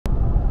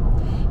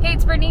Hey,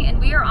 it's Brittany, and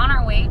we are on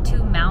our way to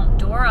Mount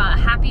Dora.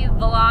 Happy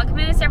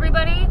Vlogmas,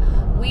 everybody.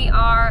 We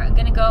are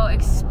gonna go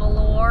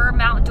explore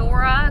Mount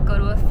Dora, go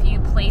to a few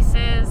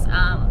places.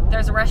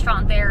 There's a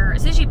restaurant there, a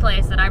sushi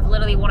place that I've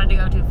literally wanted to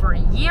go to for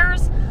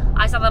years.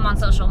 I saw them on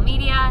social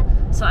media,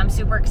 so I'm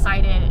super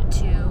excited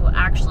to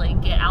actually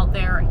get out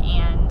there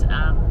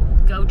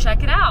and go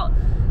check it out.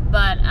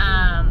 But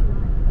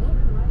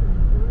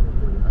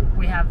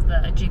we have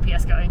the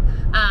GPS going.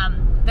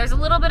 There's a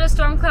little bit of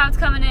storm clouds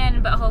coming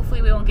in, but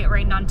hopefully we won't get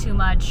rained on too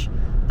much.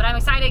 But I'm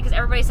excited because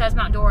everybody says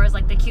Mount Dora is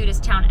like the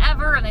cutest town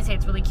ever, and they say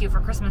it's really cute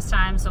for Christmas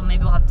time, so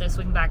maybe we'll have to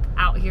swing back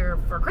out here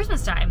for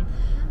Christmas time.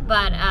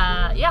 But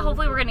yeah,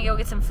 hopefully we're gonna go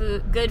get some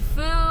good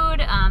food,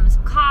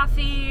 some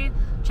coffee,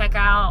 check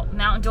out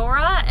Mount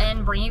Dora,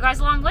 and bring you guys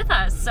along with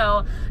us.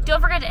 So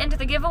don't forget to enter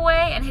the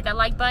giveaway and hit that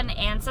like button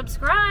and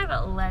subscribe.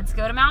 Let's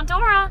go to Mount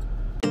Dora.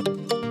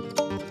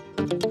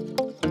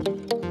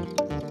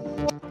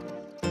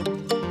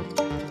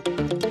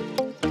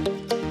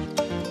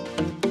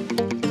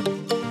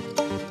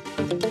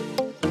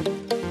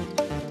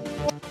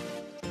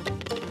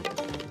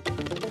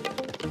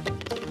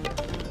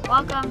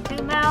 Welcome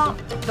to Mount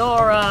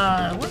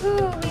Dora.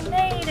 Woohoo, we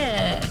made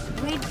it.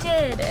 We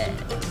did it.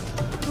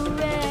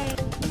 Hooray.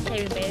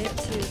 Okay, we made it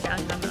to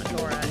downtown Mount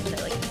Dora.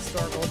 It's like a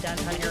historical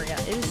downtown area.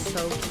 It is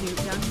so cute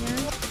down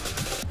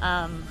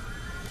here.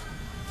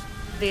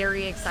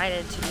 Very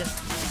excited to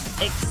just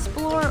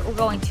explore. We're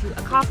going to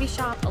a coffee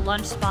shop, a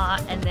lunch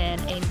spot, and then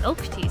a milk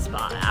tea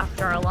spot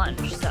after our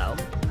lunch. So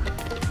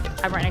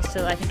I'm right next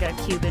to, I think,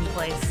 a Cuban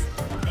place.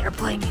 They're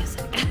playing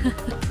music.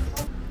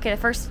 Okay, the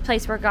first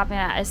place we're stopping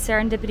at is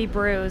Serendipity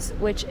Brews,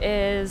 which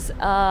is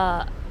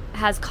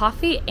has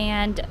coffee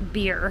and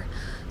beer.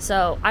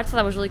 So I thought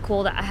that was really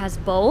cool that it has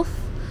both.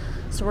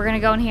 So we're gonna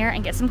go in here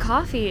and get some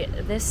coffee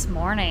this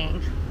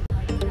morning.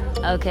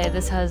 Okay,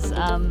 this has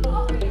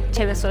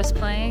Taylor Swift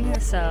playing,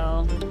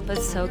 so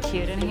that's so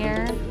cute in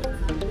here.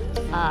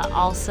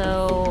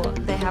 Also,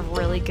 they have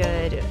really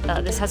good,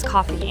 this has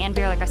coffee and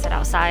beer, like I said,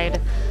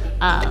 outside.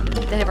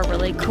 They have a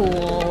really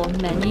cool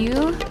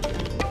menu.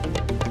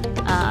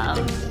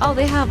 Oh,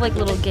 they have like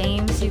little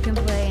games you can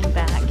play and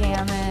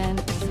backgammon.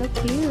 It's so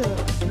cute.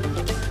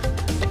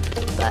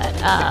 But,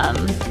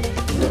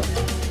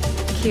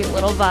 cute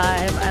little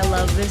vibe. I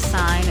love this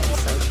sign.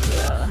 It's so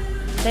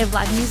cute. They have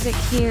live music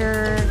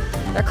here.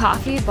 Their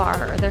coffee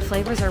bar, their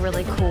flavors are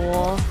really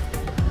cool.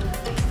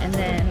 And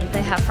then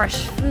they have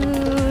fresh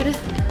food.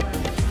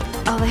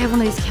 Oh, they have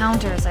one of these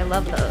counters. I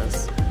love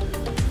those.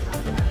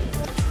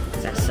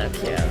 They're so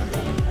cute.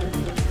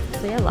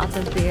 So yeah, lots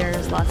of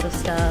beers, lots of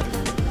stuff.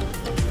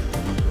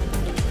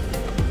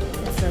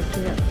 So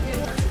cute.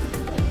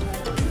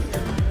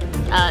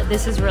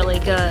 This is really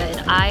good.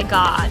 I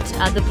got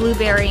the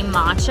blueberry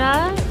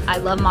matcha. I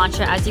love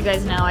matcha. As you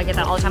guys know, I get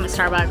that all the time at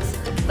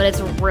Starbucks, but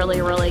it's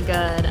really, really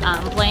good.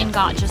 Blaine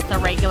got just the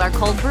regular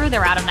cold brew.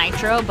 They're out of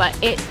nitro, but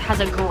it has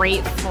a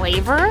great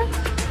flavor.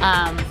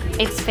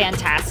 It's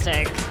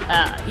fantastic.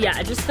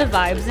 Yeah, just the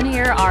vibes in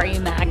here are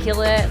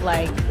immaculate.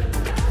 Like,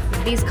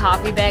 these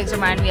coffee bags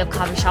remind me of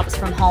coffee shops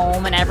from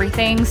home and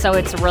everything, so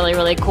it's really,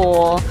 really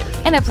cool.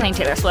 And they're playing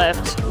Taylor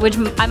Swift, which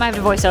I might have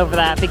to voice over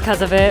that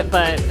because of it,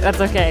 but that's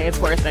okay. It's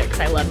worth it because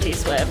I love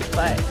T-Swift.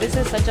 But this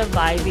is such a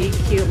vibey,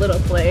 cute little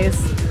place.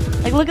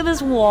 Like, look at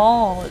this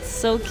wall. It's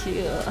so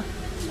cute.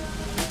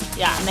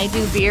 Yeah, and they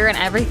do beer and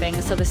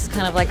everything, so this is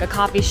kind of like a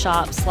coffee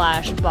shop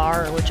slash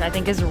bar, which I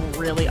think is a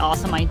really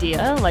awesome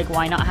idea. Like,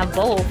 why not have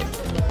both?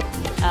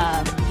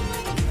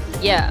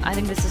 Yeah, I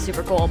think this is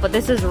super cool, but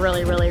this is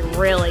really, really,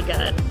 really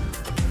good.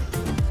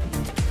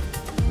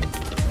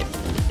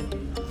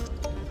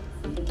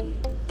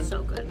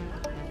 So good.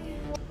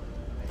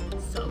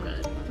 So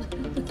good.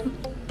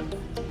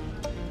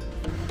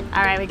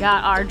 All right, we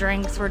got our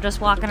drinks. We're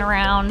just walking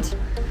around,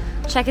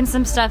 checking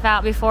some stuff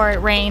out before it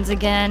rains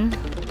again.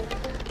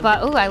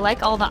 But, ooh, I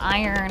like all the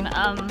iron,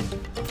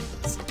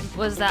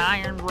 was that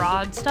iron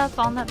rod stuff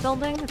on that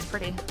building? It's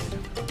pretty.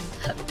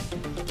 Oh,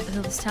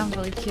 this town's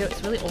really cute.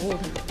 It's really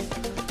old.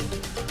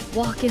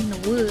 Walk in the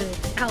wood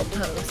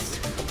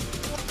outpost.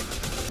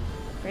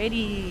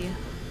 Pretty.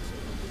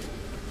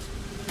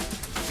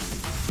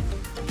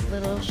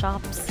 Little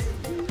shops.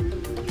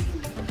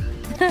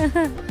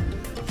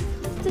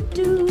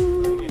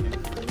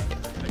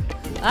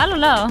 I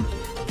don't know.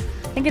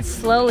 I think it's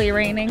slowly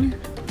raining.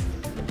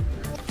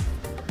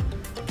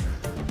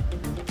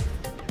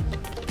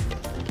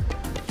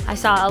 I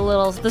saw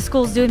the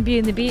school's doing Beauty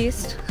and the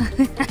Beast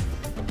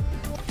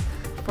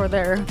for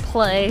their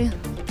play.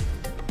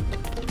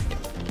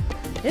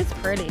 It's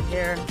pretty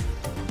here.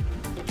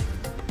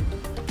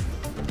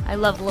 I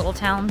love little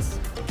towns.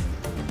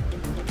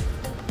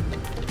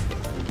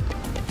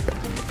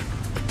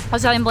 I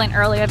was telling Blaine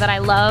earlier that I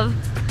love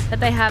that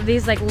they have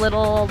these like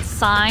little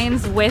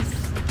signs with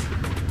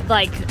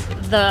like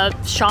the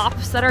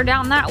shops that are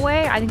down that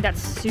way. I think that's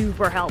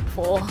super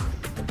helpful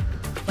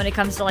when it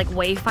comes to like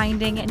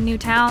wayfinding in new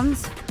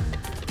towns.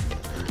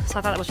 So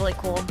I thought that was really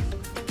cool.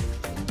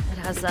 It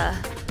has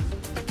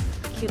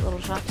cute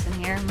little shops in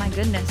here. My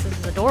goodness, this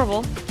is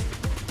adorable.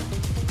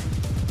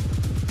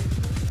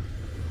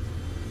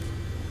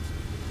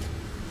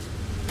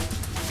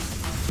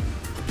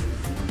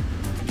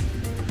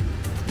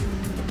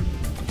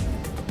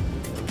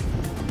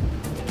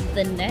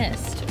 The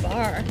Nest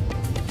bar.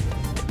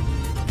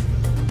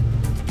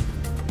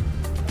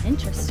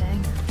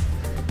 Interesting.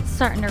 It's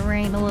starting to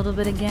rain a little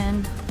bit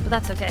again, but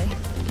that's okay.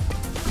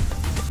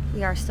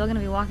 We are still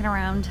gonna be walking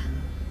around.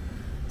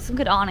 Some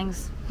good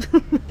awnings.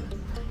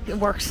 It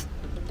works.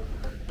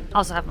 I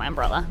also have my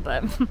umbrella,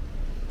 but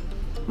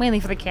mainly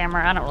for the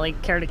camera. I don't really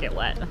care to get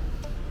wet.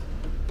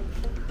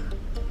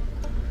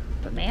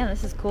 But man,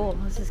 this is cool.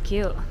 This is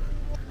cute.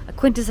 A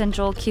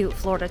quintessential cute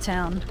Florida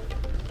town.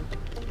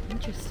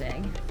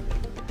 Interesting.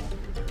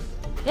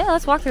 Yeah,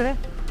 let's walk through there.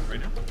 Right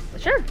now?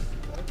 Sure.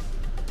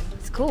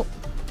 It's cool.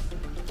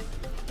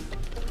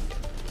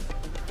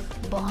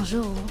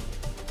 Bonjour.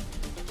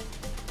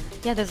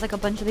 Yeah, there's like a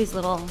bunch of these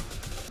little,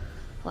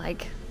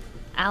 like,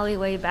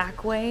 alleyway,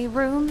 backway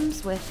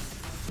rooms with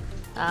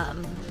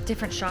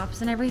different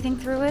shops and everything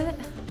through it.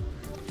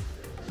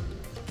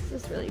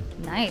 This is really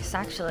nice,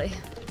 actually.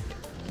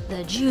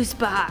 The juice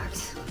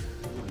box.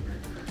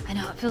 I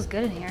know, it feels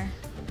good in here.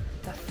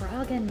 The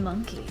Frog and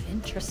Monkey,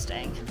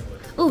 interesting.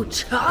 Ooh,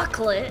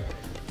 chocolate.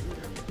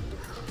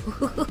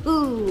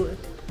 Ooh.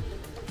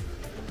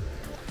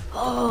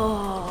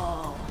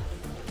 Oh,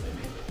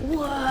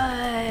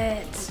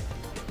 what?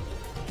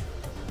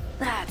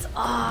 That's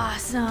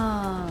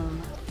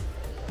awesome.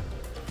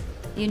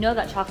 You know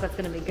that chocolate's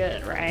gonna be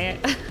good, right?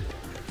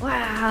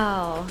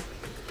 Wow.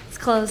 It's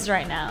closed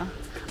right now.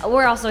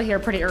 We're also here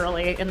pretty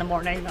early in the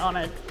morning on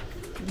a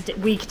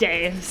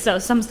weekday, so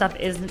some stuff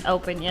isn't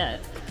open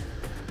yet.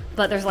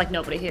 But there's like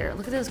nobody here.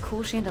 Look at those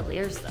cool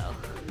chandeliers though.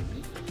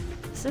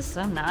 This is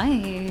so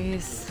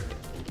nice.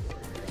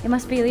 It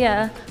must be,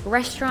 yeah,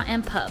 restaurant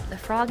and pub, the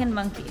Frog and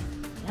Monkey.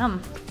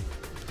 Yum.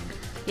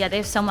 Yeah, they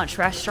have so much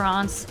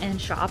restaurants and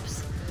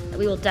shops that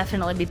we will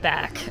definitely be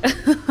back.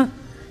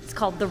 It's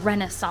called the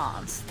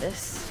Renaissance,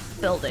 this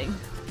building.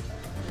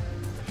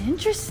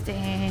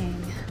 Interesting.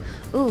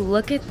 Ooh,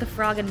 look at the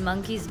Frog and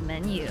Monkey's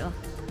menu.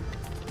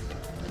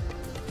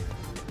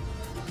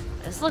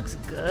 This looks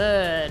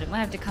good. Might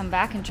have to come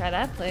back and try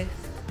that place.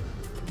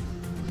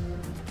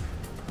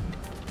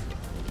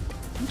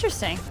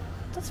 Interesting.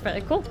 That's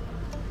really cool.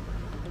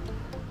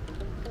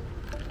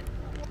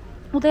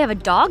 Well, they have a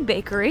dog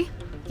bakery.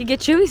 You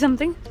get Chewy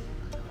something.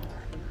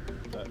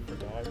 Is that for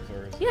dogs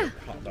or is Yeah. it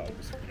hot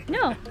dogs?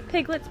 No,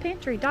 Piglet's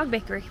Pantry, dog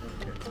bakery.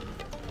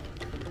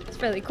 It's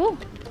really cool.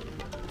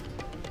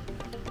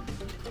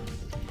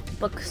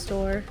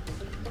 Bookstore.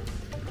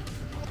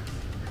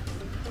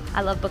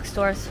 I love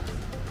bookstores.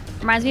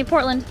 Reminds me of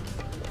Portland.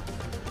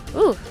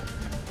 Ooh,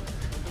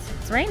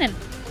 it's raining.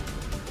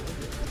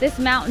 This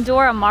Mount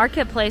Dora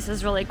marketplace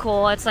is really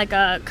cool. It's like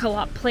a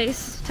co-op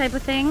place type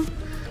of thing.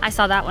 I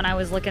saw that when I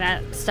was looking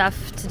at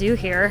stuff to do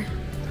here.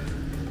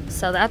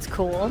 So that's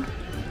cool.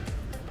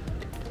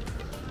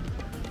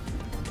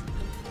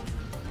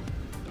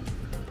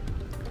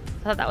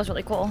 I thought that was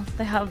really cool.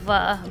 They have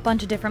a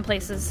bunch of different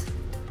places,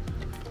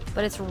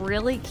 but it's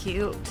really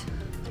cute.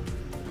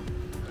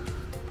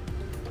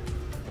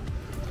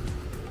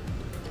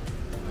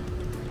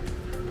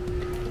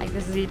 Like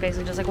this is, you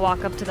basically just like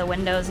walk up to the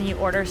windows and you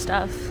order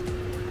stuff.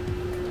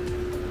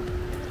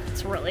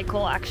 It's really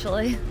cool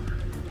actually.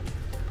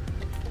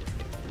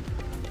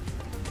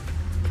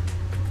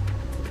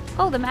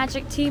 Oh, the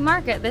Magic Tea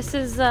Market. This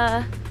is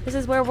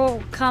where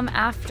we'll come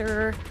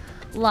after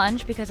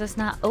lunch because it's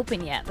not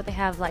open yet, but they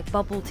have like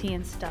bubble tea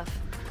and stuff,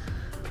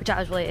 which I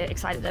was really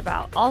excited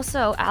about.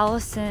 Also,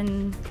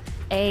 Allison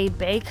A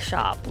Bake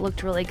Shop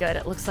looked really good.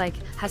 It looks like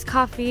has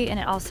coffee and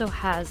it also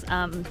has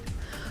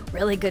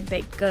really good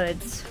baked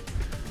goods.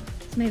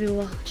 So maybe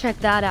we'll check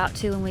that out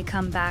too when we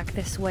come back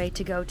this way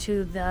to go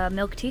to the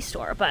milk tea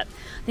store. But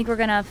I think we're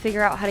gonna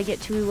figure out how to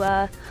get to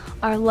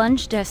our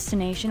lunch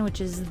destination, which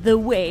is the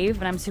Wave,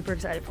 and I'm super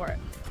excited for it.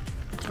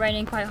 It's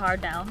raining quite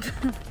hard now.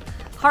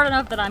 Hard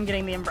enough that I'm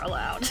getting the umbrella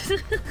out.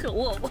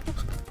 Whoa.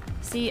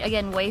 See,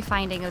 again,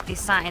 wayfinding with these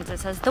signs. It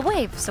says the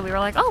Wave. So we were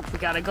like, oh, we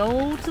gotta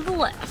go to the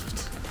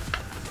left.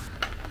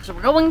 So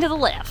we're going to the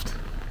left.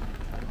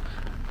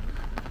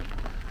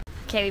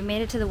 Okay, we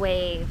made it to the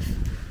Wave.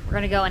 We're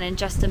gonna go in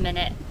just a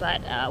minute,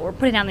 but we're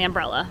putting down the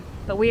umbrella.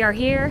 But we are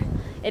here.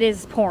 It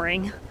is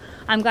pouring.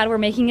 I'm glad we're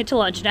making it to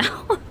lunch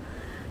now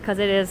because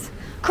it is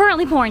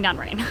currently pouring down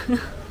rain.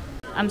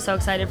 I'm so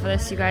excited for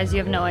this, you guys. You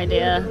have no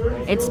idea.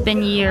 It's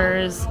been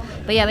years.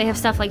 But yeah, they have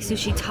stuff like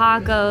sushi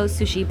tacos,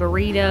 sushi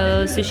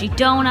burritos, sushi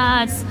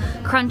donuts,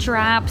 crunch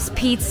wraps,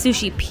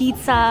 sushi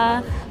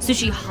pizza,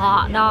 sushi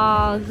hot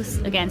dogs,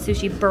 again,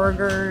 sushi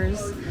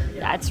burgers.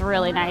 That's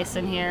really nice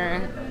in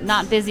here.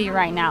 Not busy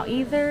right now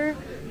either.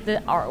 The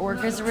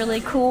artwork is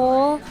really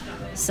cool.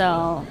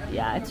 So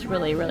yeah, it's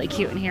really, really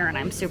cute in here and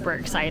I'm super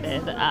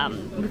excited.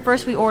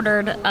 First we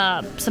ordered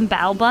some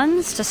bao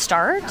buns to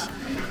start.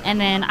 And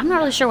then I'm not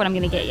really sure what I'm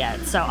gonna get yet,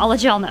 so I'll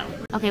let y'all know.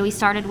 Okay, we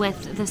started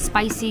with the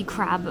spicy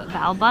crab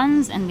bao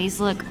buns, and these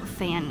look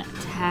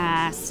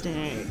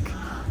fantastic.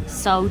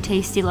 So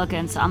tasty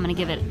looking, so I'm gonna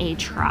give it a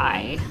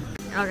try.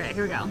 Okay,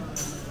 here we go.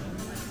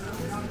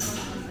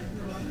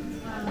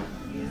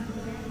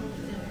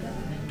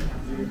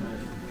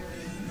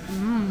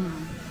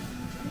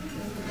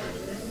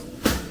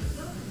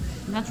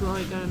 That's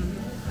really good.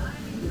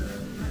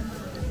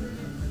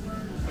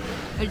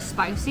 It's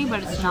spicy,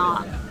 but it's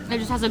not. It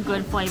just has a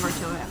good flavor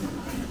to it.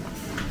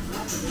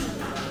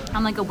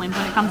 I'm like a wimp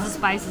when it comes to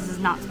spice. This is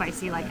not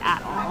spicy like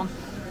at all.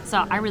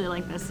 So I really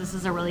like this. This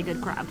is a really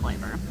good crab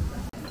flavor.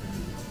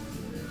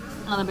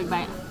 Another big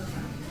bite.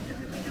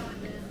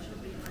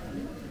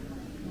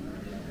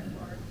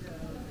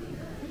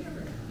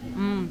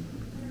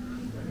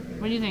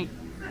 What do you think?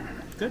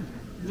 Good.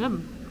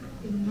 Good.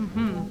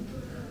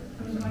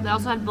 They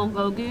also had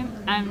bulgogi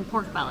and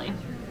pork belly.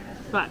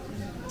 But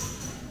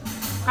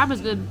crab is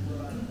good.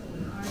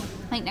 I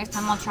think next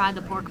time I'll try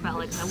the pork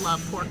belly because I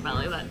love pork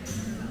belly, but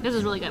this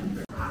is really good.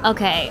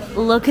 Okay,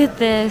 look at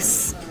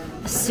this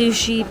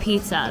sushi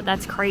pizza.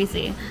 That's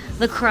crazy.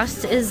 The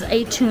crust is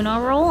a tuna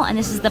roll, and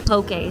this is the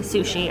poke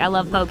sushi. I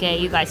love poke,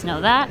 you guys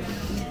know that.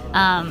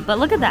 But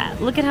look at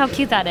that. Look at how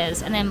cute that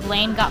is. And then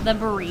Blaine got the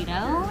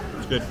burrito.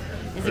 It's good.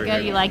 Is it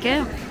good? You like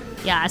it?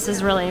 Yeah, this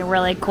is really,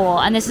 really cool.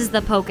 And this is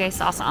the poke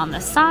sauce on the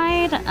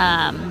side.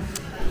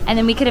 And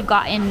then we could have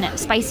gotten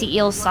spicy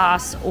eel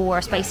sauce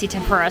or spicy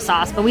tempura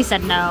sauce, but we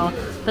said no.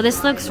 But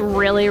this looks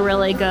really,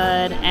 really good,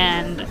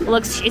 and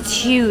it's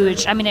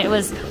huge. I mean, I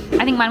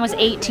think mine was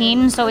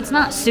 18, so it's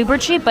not super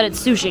cheap, but it's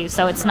sushi,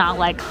 so it's not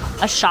like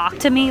a shock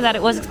to me that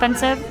it was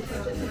expensive.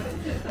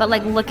 But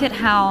like, look at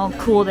how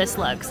cool this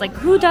looks. Like,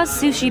 who does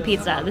sushi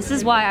pizza? This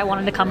is why I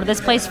wanted to come to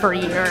this place for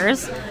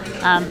years.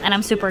 And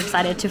I'm super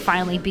excited to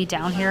finally be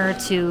down here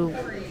to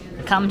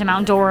come to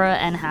Mount Dora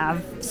and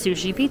have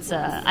sushi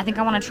pizza. I think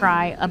I want to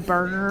try a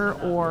burger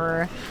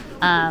or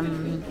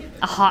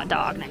a hot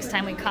dog next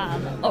time we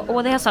come.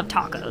 Well, they also have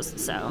tacos,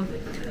 so.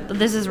 But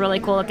this is really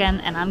cool looking,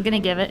 and I'm gonna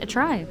give it a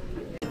try.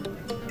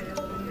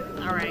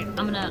 All right,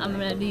 I'm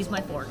gonna use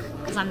my fork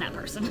because I'm that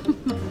person.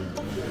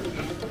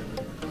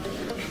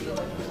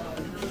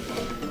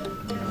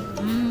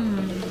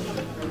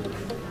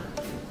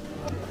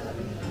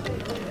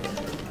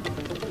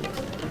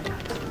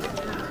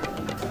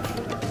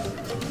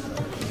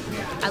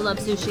 I love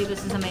sushi.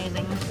 This is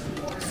amazing.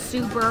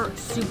 Super,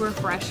 super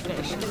fresh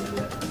fish.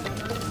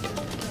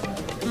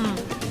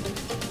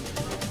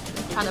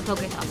 Try the poke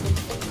sauce.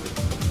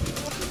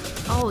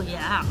 Oh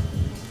yeah.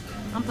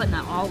 I'm putting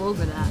that all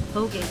over that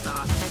poke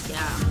sauce. Heck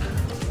yeah.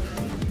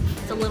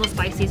 It's a little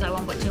spicy, so I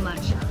won't put too much.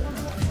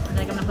 I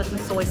think I'm gonna put some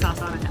soy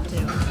sauce on it now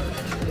too.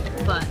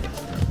 But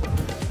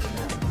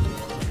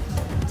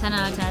 10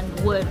 out of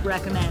 10 would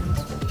recommend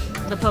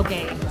the poke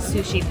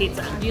sushi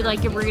pizza. Do you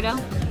like your burrito?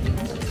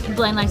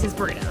 Blaine likes his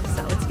burrito,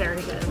 so it's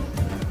very good.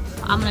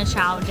 I'm gonna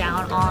chow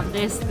down on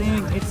this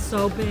thing. It's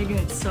so big and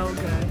it's so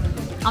good.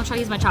 I'll try to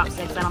use my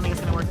chopsticks. I don't think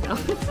it's gonna work though.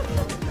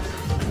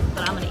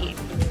 But I'm gonna eat.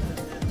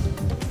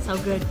 So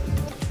good.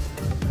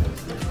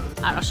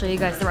 Alright, I'll show you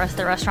guys the rest of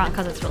the restaurant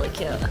because it's really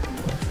cute.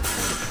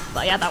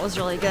 But yeah, that was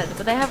really good.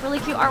 But they have really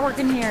cute artwork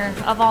in here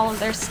of all of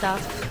their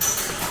stuff.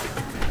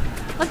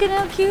 Look at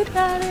how cute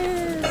that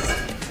is.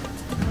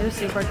 It was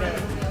super good.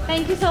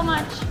 Thank you so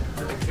much.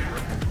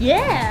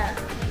 Yeah.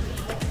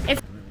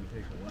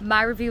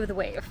 My review of the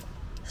wave.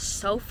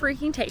 So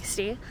freaking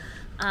tasty.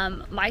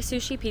 My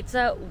sushi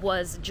pizza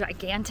was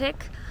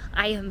gigantic.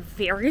 I am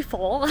very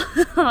full.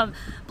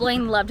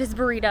 Blaine loved his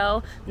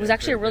burrito. It was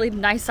actually a really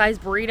nice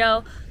sized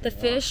burrito. The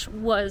fish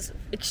was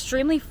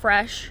extremely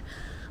fresh.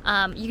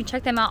 You can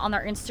check them out on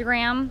their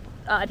Instagram.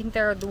 I think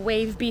they're the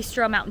Wave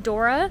Bistro Mount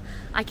Dora.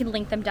 I can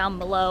link them down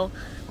below.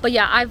 But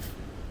yeah,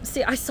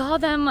 I saw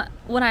them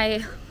when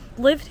I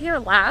lived here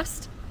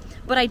last,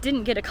 but I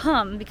didn't get to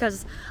come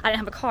because I didn't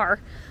have a car.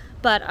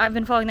 But I've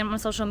been following them on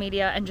social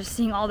media and just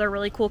seeing all their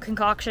really cool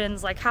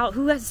concoctions, like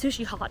who has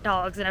sushi hot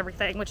dogs and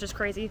everything, which is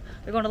crazy.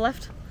 We're going to the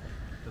left?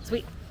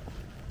 Sweet.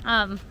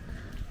 But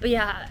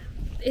yeah,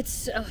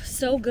 it's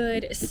so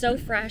good, it's so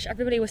fresh.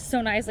 Everybody was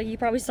so nice. Like you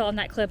probably saw in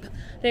that clip,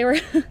 they were,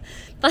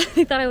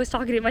 they thought I was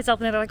talking to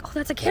myself, and they were like, oh,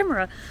 that's a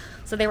camera.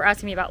 So they were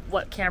asking me about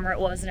what camera it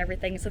was and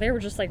everything. So they were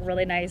just like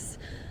really nice.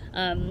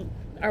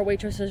 Our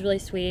waitress was really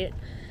sweet.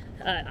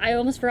 I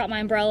almost forgot my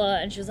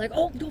umbrella, and she was like,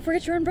 oh, don't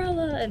forget your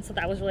umbrella. And so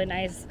that was really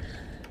nice.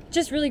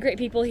 Just really great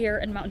people here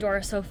in Mount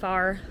Dora so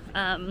far.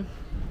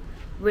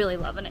 Really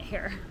loving it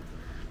here.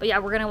 But yeah,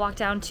 we're gonna walk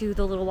down to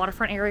the little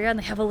waterfront area, and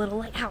they have a little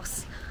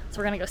lighthouse. So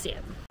we're gonna go see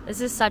it.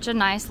 This is such a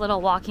nice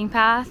little walking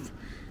path.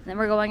 And then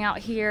we're going out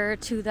here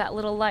to that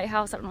little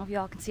lighthouse. I don't know if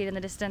y'all can see it in the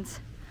distance.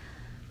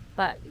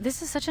 But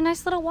this is such a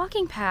nice little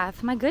walking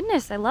path. My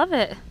goodness, I love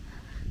it.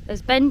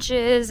 There's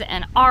benches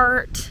and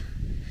art.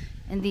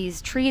 And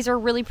these trees are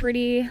really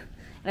pretty. And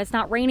it's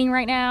not raining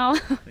right now. I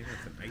think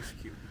that's an ice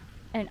cube.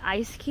 An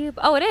ice cube?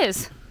 Oh, it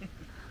is.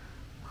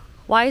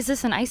 Why is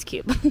this an ice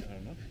cube? I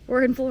don't know.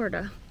 We're in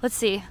Florida. Let's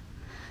see.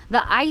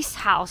 The Ice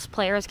House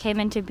players came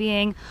into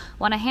being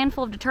when a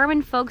handful of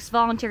determined folks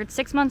volunteered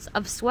 6 months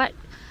of sweat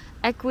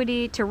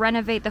equity to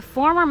renovate the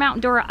former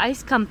Mount Dora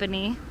Ice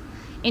Company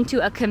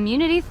into a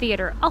community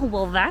theater. Oh,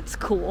 well, that's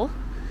cool.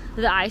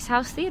 The Ice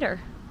House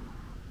Theater.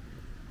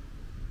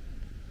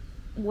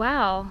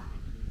 Wow.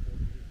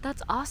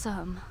 That's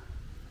awesome.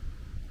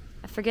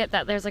 I forget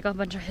that there's like a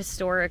bunch of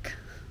historic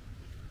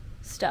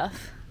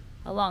stuff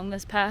along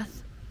this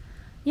path.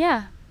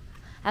 Yeah.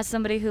 As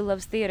somebody who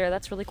loves theater,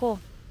 that's really cool.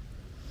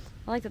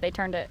 I like that they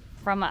turned it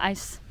from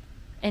ice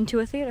into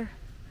a theater.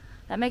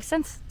 That makes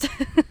sense.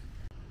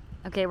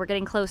 Okay, we're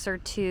getting closer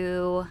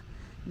to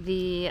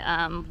the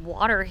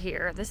water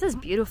here. This is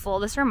beautiful.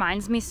 This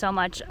reminds me so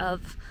much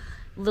of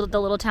the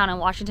little town in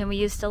Washington we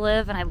used to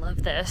live, and I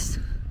love this.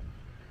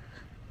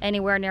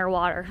 Anywhere near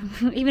water.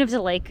 Even if it's a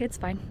lake, it's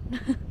fine.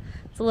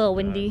 It's a little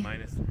windy.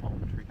 Minus the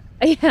palm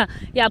trees.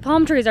 Yeah,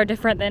 palm trees are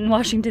different than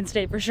Washington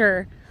State for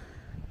sure.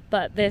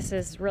 But this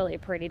is really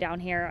pretty down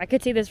here. I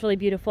could see this really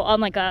beautiful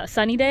on like a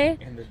sunny day.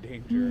 And the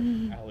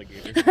danger of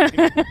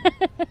alligators.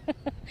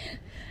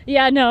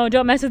 Yeah, no,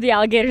 don't mess with the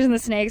alligators and the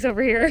snakes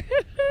over here.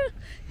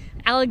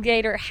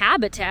 Alligator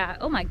habitat.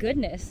 Oh my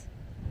goodness.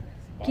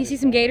 Can you see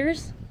some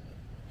gators?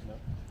 No.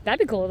 That'd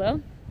be cool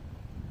though.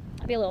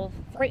 I'd be a little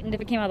frightened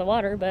if it came out of the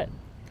water, but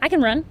I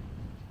can run.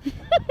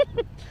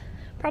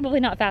 Probably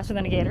not faster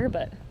than a gator,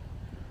 but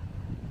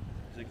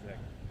Zigzag.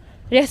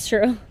 yeah, it's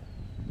true.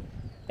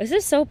 This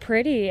is so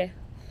pretty.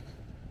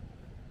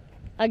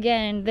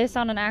 Again, this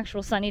on an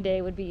actual sunny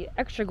day would be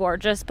extra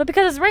gorgeous, but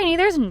because it's rainy,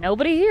 there's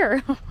nobody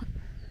here.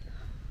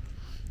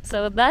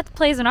 So that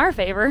plays in our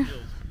favor.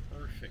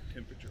 Perfect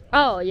temperature.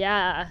 Oh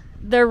yeah,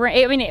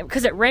 I mean,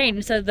 because it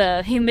rained, so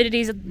the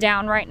humidity's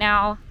down right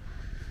now,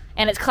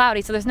 and it's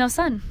cloudy, so there's no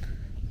sun.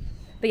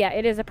 But yeah,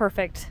 it is a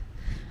perfect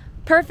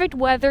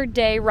weather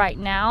day right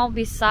now.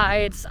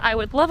 Besides, I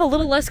would love a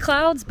little less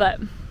clouds, but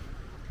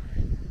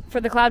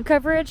for the cloud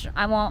coverage,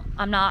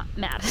 I'm not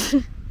mad.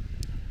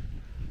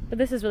 But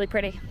this is really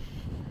pretty.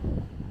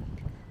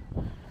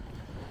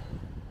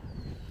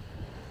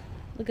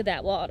 Look at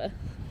that water.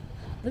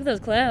 Look at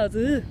those clouds.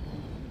 Ugh.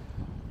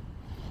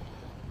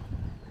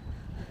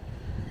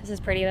 This is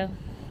pretty though.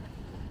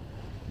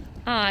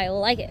 I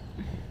like it.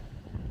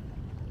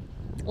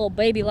 Little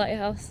baby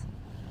lighthouse.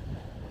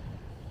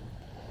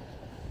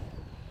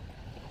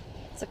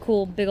 It's a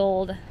cool big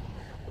old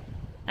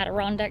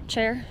Adirondack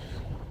chair.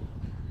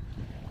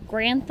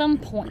 Grantham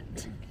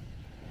Point.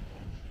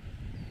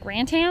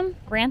 Grantham?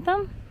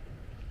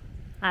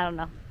 I don't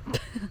know.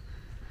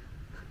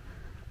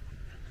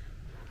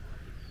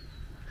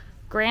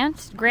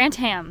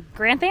 Grantham?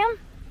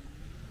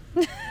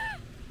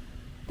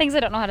 Things I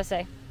don't know how to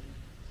say.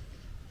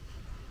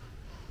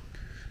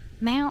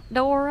 Mount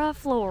Dora,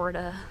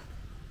 Florida.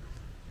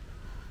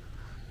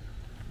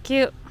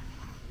 Cute.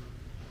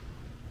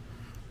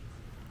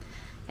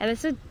 Yeah,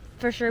 this would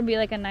for sure be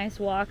like a nice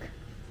walk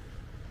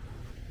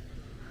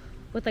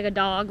with like a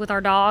dog, with our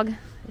dog,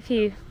 if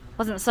he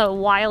wasn't so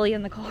wily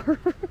in the car.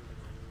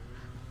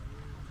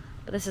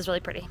 But this is really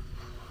pretty.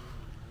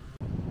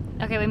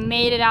 Okay, we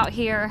made it out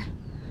here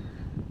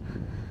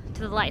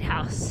to the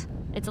lighthouse.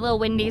 It's a little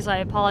windy, so I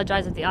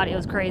apologize if the audio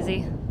is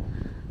crazy.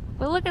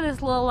 But look at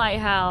this little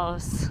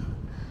lighthouse.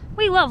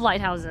 We love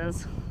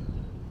lighthouses.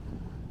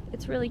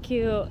 It's really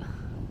cute.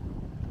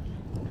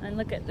 And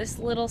look at this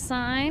little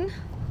sign.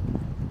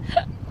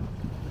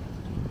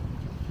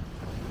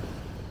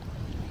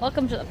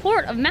 Welcome to the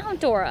port of Mount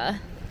Dora.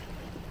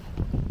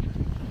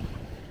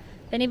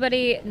 If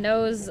anybody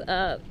knows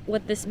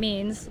what this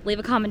means, leave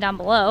a comment down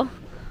below.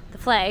 The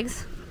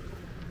flags.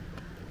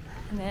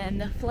 And then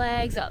the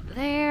flags up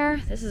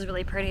there. This is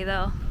really pretty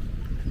though.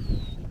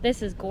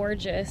 This is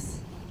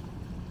gorgeous.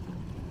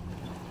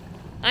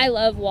 I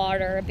love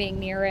water, being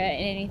near it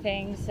and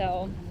anything,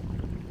 so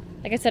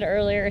like I said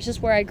earlier, it's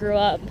just where I grew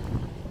up.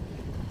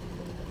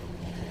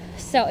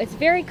 So it's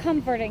very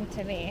comforting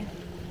to me.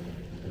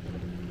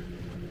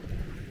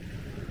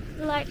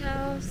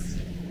 Lighthouse.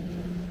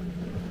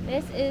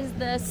 This is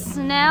the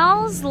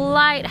Snell's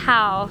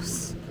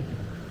Lighthouse,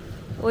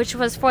 which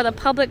was for the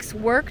Public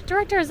Works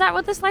Director. Is that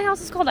what this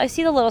lighthouse is called? I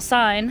see the little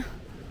sign.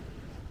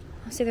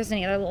 I'll see if there's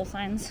any other little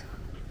signs.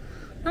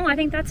 No, I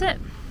think that's it.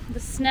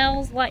 The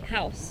Snell's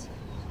Lighthouse.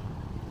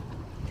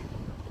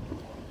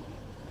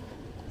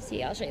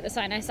 See, I'll show you the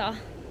sign I saw.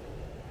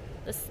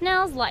 The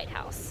Snell's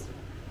Lighthouse.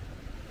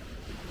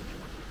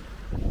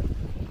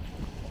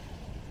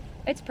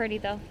 It's pretty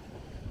though.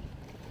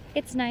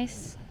 It's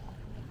nice.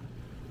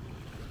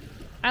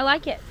 I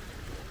like it.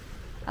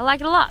 I like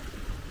it a lot.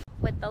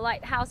 With the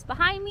lighthouse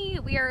behind me,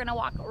 we are gonna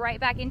walk right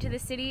back into the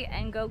city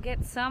and go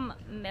get some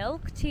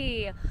milk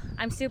tea.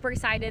 I'm super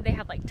excited. They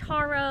have like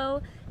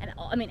taro and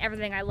I mean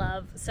everything I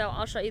love. So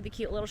I'll show you the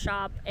cute little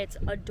shop. It's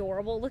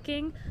adorable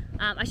looking.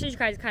 I showed you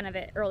guys kind of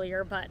it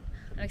earlier, but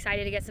I'm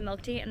excited to get some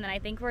milk tea, and then I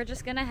think we're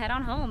just gonna head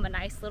on home. A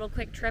nice little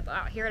quick trip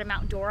out here to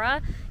Mount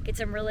Dora. Get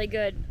some really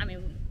good, I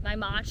mean, my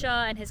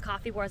matcha and his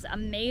coffee was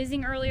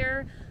amazing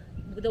earlier.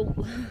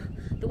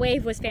 The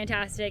wave was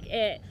fantastic.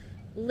 It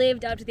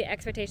lived up to the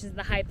expectations and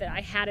the hype that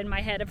I had in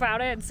my head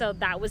about it, so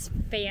that was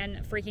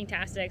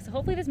fan-freaking-tastic. So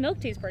hopefully this milk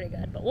tea is pretty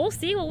good, but we'll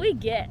see what we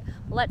get.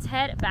 Let's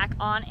head back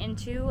on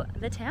into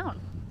the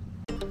town.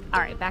 All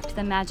right, back to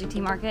the Magic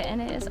Tea Market,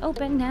 and it is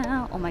open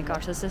now. Oh my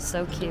gosh, this is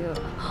so cute.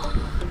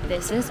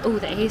 This is, oh,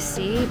 the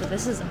AC, but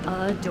this is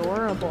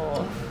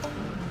adorable.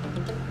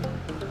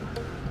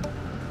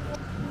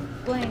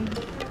 Bling.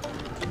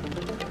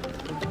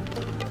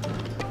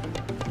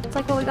 It's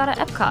like what we got at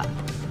Epcot.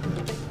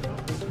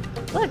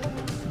 Look.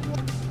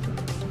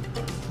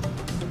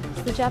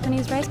 It's the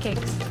Japanese rice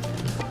cakes.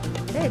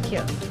 Very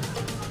cute.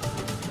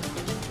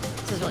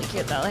 This is really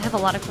cute though. They have a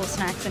lot of cool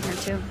snacks in here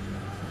too.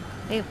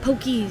 They have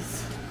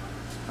pokies.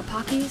 Or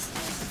pockies.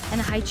 And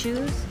the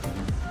haichus.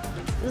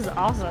 This is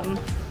awesome.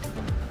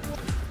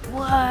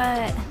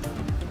 What?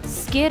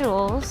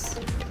 Skittles.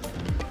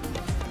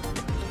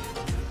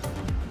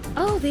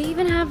 Oh, they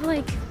even have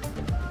like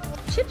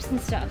chips and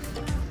stuff.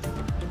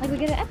 Like we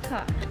get at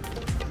Epcot.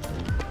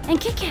 And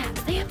Kit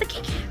Kats. They have the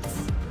Kit Kats.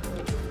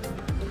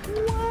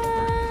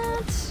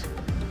 What?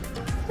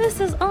 This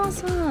is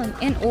awesome.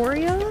 And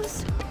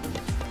Oreos?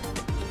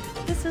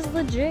 This is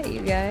legit,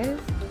 you guys.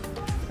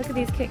 Look at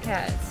these Kit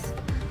Kats.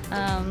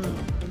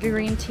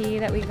 Green tea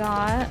that we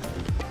got.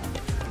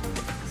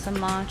 Some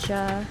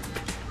matcha.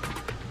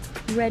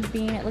 Red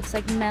bean, it looks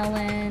like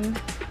melon.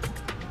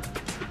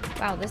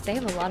 Wow, they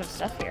have a lot of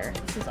stuff here.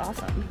 This is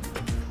awesome.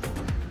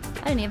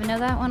 I didn't even know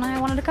that when I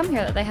wanted to come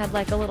here, that they had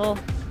like a little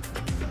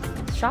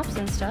shops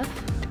and stuff.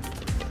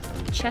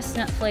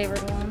 Chestnut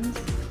flavored ones.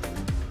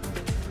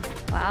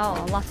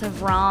 Wow, lots of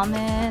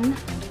ramen.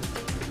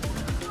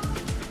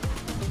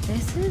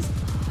 This is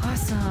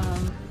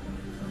awesome.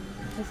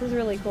 This is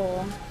really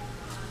cool.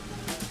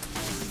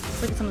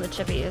 Let's look at some of the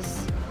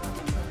chippies.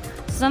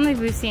 Some of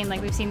we've seen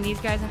these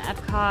guys in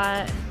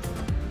Epcot,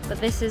 but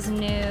this is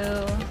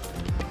new.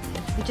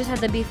 We just had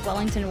the beef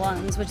Wellington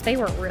ones, which they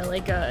were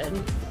really good.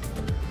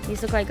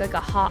 These look like a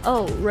hot,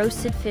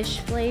 roasted fish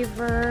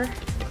flavor.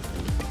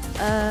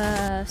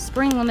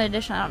 Spring limited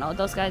edition, I don't know what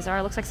those guys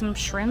are. Looks like some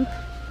shrimp.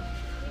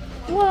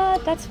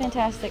 What? That's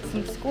fantastic.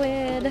 Some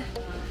squid,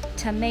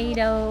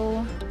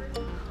 tomato,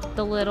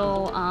 the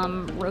little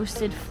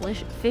roasted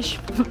fish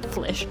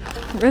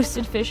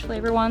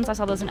flavor ones. I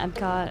saw those in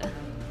Epcot.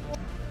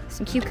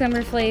 Some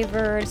cucumber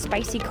flavored,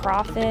 spicy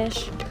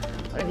crawfish.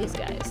 What are these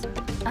guys?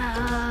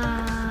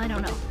 I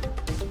don't know.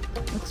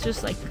 Looks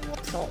just like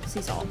salt,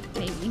 sea salt,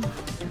 maybe.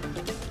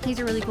 These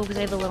are really cool because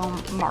they have a little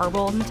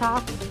marble on the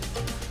top.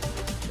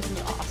 This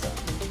is awesome.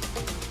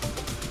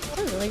 This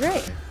is really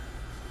great.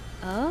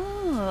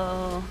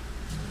 Oh,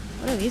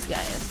 what are these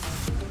guys?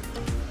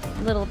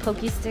 Little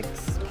pokey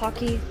sticks,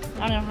 pocky.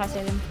 I don't know how to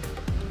say them.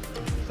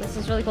 This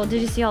is really cool.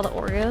 Did you see all the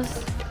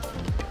Oreos?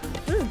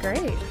 This is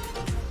great.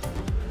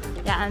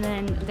 Yeah, and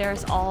then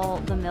there's all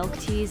the milk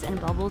teas and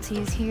bubble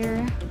teas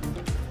here,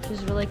 which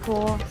is really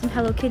cool. Some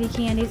Hello Kitty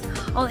candies.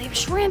 Oh, they have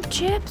shrimp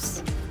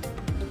chips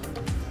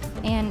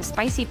and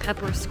spicy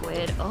pepper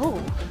squid.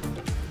 Oh,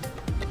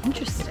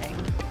 interesting.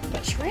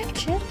 But shrimp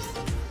chips?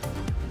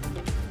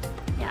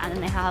 Yeah, and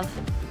then they have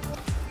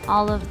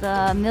all of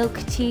the milk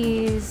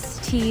teas,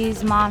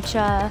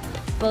 matcha,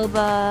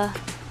 boba,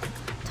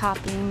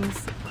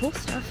 toppings. Cool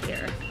stuff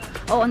here.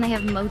 Oh, and they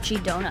have mochi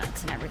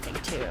donuts and everything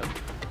too.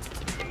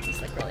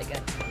 These look really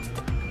good.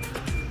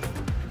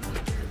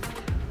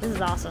 This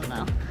is awesome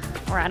though.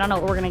 Alright, I don't know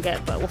what we're gonna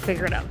get, but we'll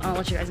figure it out. I'll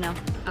let you guys know.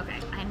 Okay,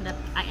 I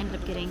ended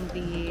up getting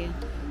the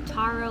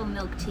taro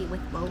milk tea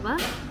with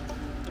boba.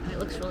 And it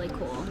looks really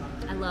cool.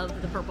 I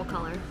love the purple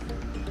color.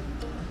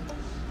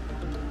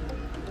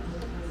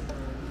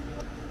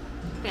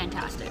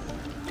 Fantastic.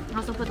 I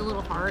also put the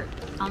little heart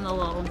on the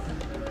little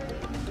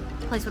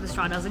place where the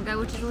straw doesn't go,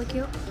 which is really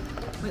cute.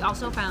 We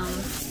also found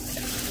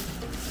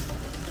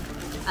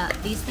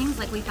these things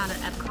like we found at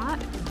Epcot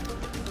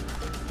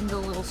in the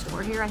little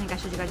store here. I think I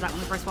showed you guys that when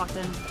we first walked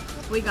in.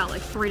 We got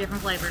like 3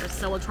 different flavors,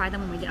 so we'll try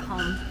them when we get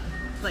home.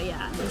 But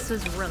yeah, this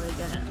was really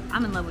good.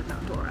 I'm in love with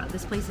Mount Dora.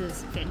 This place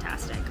is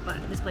fantastic, but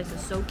this place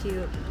is so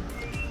cute.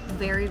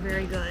 Very,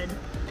 very good.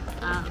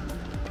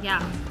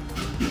 Yeah.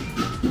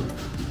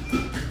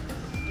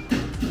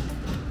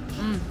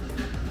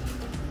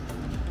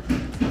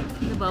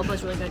 The boba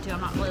is really good too.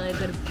 I'm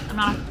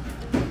not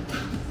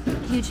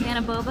a huge fan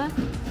of boba.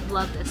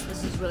 Love this.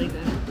 This is really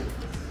good.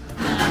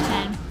 10 out of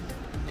 10.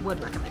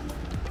 Would recommend.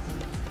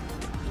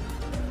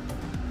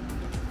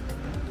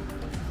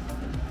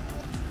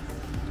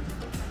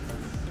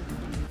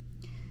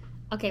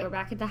 Okay, we're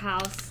back at the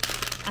house.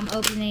 I'm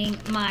opening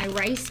my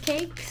rice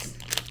cakes.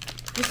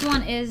 This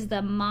one is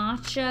the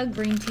matcha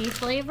green tea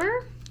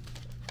flavor.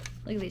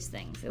 Look at these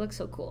things. They look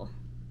so cool.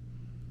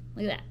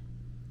 Look at that.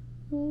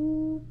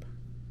 Whoop.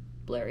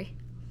 Blurry.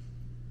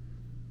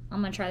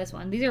 I'm gonna try this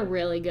one. These are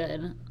really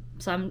good.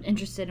 So I'm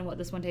interested in what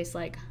this one tastes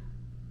like.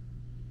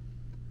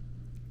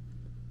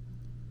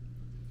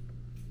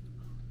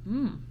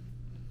 Mmm.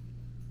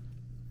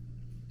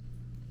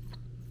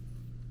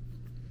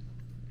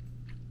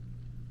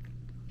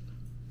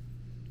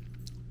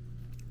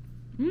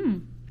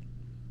 Mmm.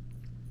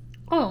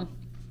 Oh.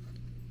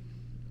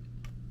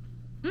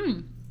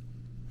 Mmm.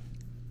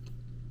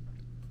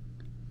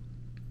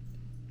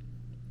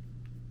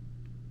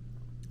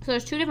 So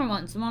there's 2 different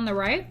ones. The one on the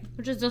right,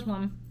 which is this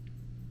one,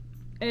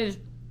 is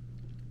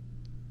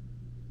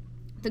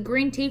the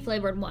green tea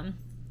flavored one.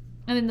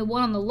 And then the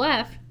one on the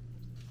left,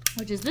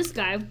 which is this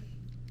guy,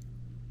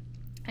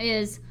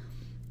 is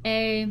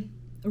a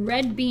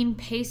red bean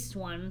paste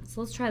one. So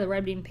let's try the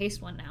red bean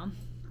paste one now.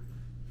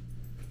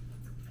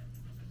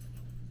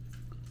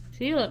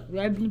 See, look,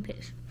 red bean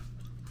paste.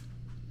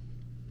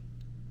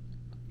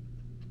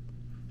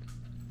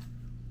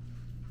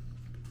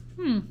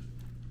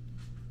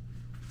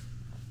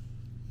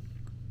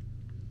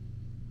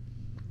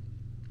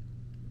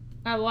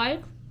 I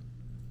like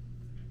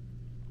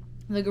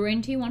the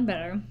green tea one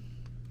better.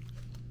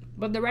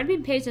 But the red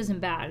bean paste isn't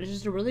bad. It's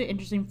just a really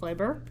interesting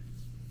flavor.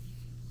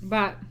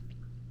 But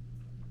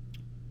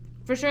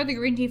for sure the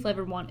green tea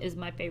flavored one is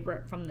my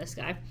favorite from this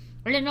guy.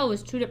 I didn't know it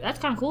was two different. That's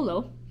kind of cool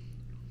though.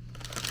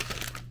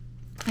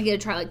 I get to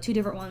try like two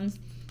different ones.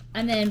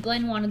 And then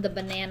Blaine wanted the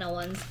banana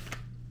ones.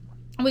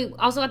 We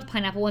also got the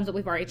pineapple ones, but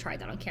we've already tried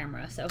that on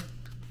camera. So,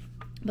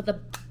 but the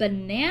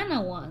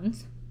banana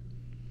ones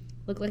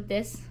look like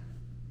this.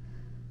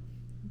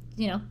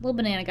 You know, little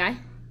banana guy.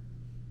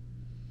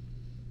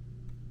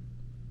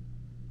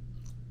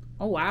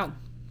 Oh wow,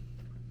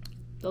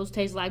 those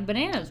taste like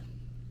bananas.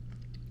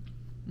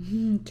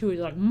 Chewy's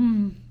like,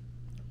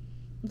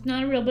 it's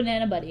not a real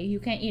banana, buddy. You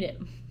can't eat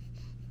it.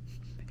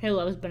 He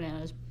loves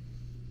bananas.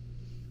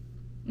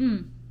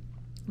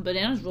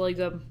 Banana's really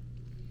good.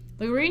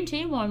 The green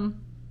tea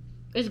one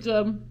is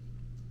good.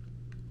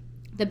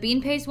 The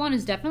bean paste one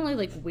is definitely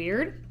like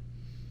weird,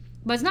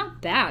 but it's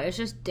not bad. It's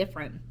just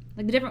different,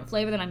 like a different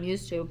flavor than I'm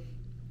used to.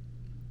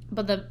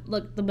 But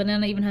the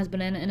banana even has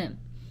banana in it.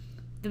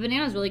 The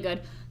banana is really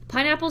good.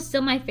 Pineapple's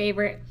still my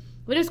favorite,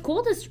 but it's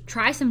cool to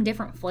try some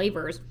different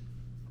flavors.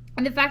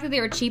 And the fact that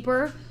they were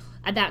cheaper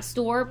at that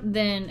store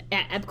than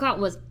at Epcot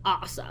was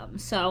awesome.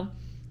 So,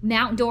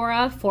 Mount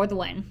Dora for the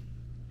win.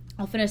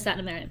 I'll finish that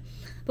in a minute.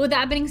 But with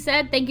that being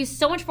said, thank you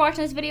so much for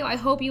watching this video. I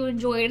hope you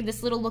enjoyed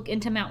this little look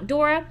into Mount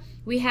Dora.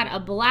 We had a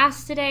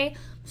blast today.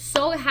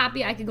 So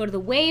happy I could go to the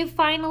Wave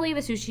finally. The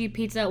sushi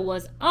pizza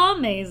was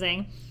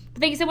amazing. But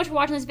thank you so much for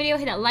watching this video.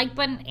 Hit that like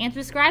button and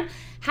subscribe.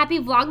 Happy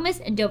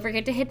Vlogmas, and don't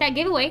forget to hit that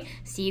giveaway.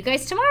 See you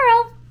guys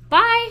tomorrow.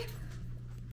 Bye!